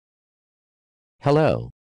Hello.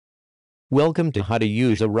 Welcome to how to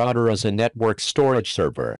use a router as a network storage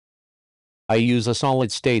server. I use a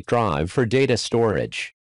solid-state drive for data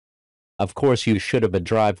storage. Of course, you should have a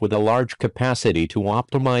drive with a large capacity to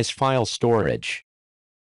optimize file storage.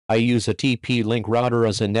 I use a TP-Link router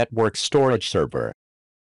as a network storage server.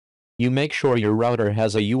 You make sure your router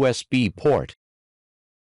has a USB port.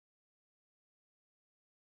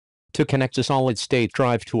 To connect a solid-state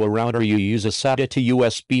drive to a router, you use a SATA to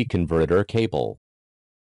USB converter cable.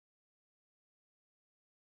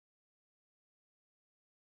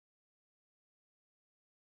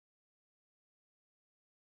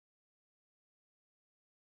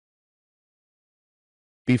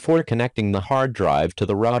 Before connecting the hard drive to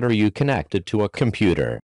the router, you connect it to a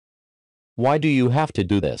computer. Why do you have to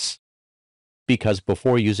do this? Because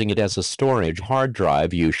before using it as a storage hard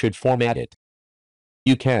drive, you should format it.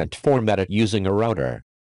 You can't format it using a router.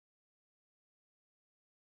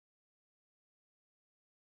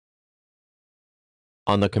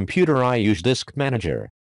 On the computer, I use Disk Manager.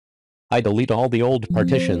 I delete all the old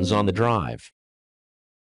partitions on the drive.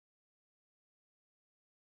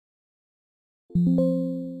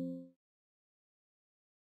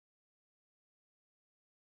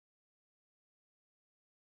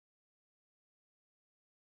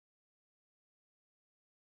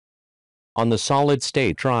 On the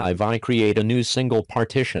solid-state drive, I create a new single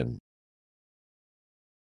partition.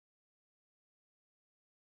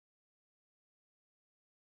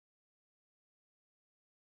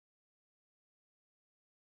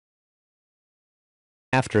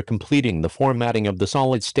 After completing the formatting of the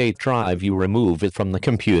solid-state drive, you remove it from the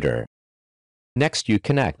computer. Next, you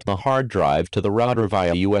connect the hard drive to the router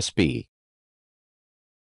via USB.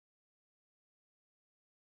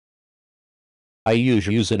 I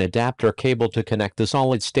use an adapter cable to connect the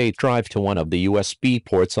solid-state drive to one of the USB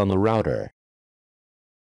ports on the router.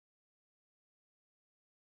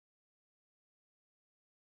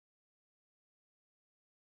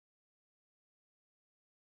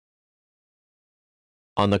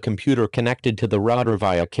 On the computer connected to the router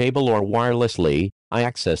via cable or wirelessly, I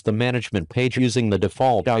access the management page using the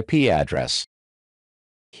default IP address.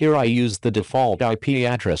 Here I use the default IP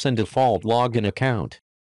address and default login account.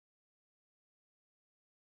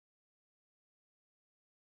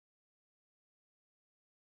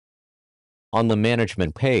 On the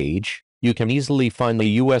management page, you can easily find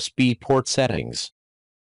the USB port settings.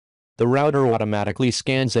 The router automatically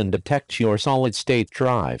scans and detects your solid-state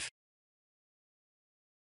drive.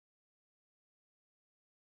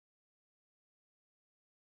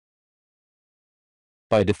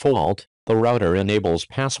 By default, the router enables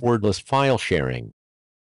passwordless file sharing.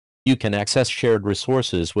 You can access shared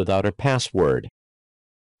resources without a password.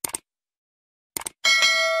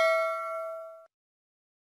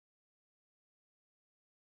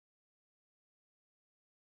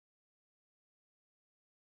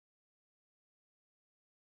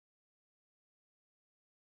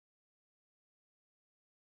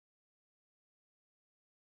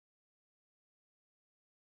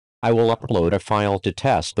 I will upload a file to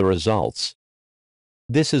test the results.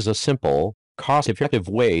 This is a simple, cost-effective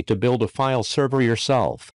way to build a file server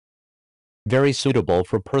yourself. Very suitable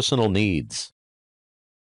for personal needs.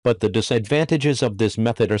 But the disadvantages of this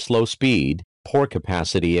method are slow speed, poor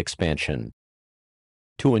capacity expansion.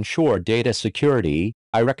 To ensure data security,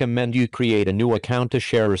 I recommend you create a new account to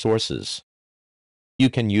share resources.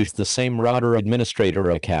 You can use the same router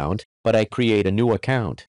administrator account, but I create a new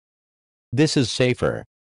account. This is safer.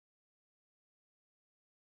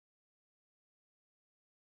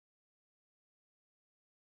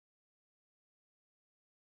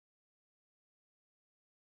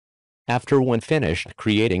 After when finished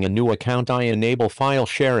creating a new account, I enable file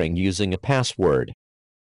sharing using a password.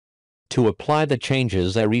 To apply the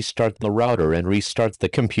changes, I restart the router and restart the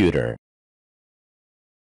computer.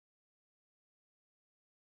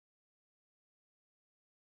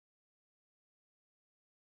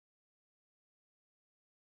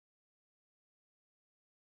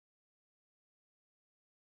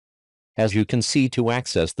 As you can see, to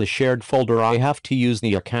access the shared folder, I have to use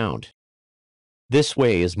the account. This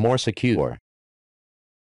way is more secure.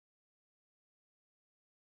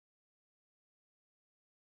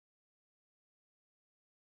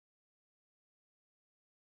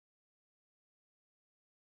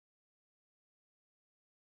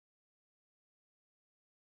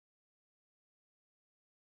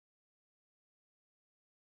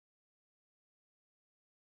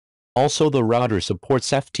 Also, the router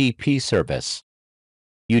supports FTP service.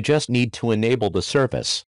 You just need to enable the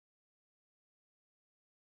service.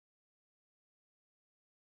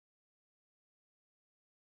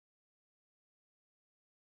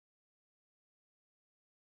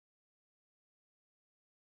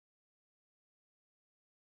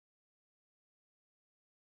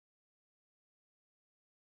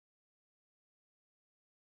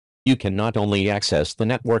 You can not only access the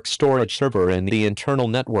network storage server in the internal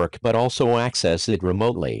network but also access it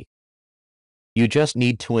remotely. You just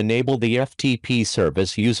need to enable the FTP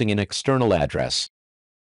service using an external address.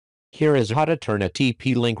 Here is how to turn a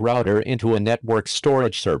TP-Link router into a network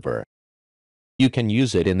storage server. You can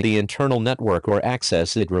use it in the internal network or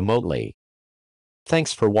access it remotely.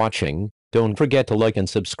 Thanks for watching. Don't forget to like and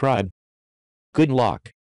subscribe. Good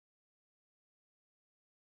luck.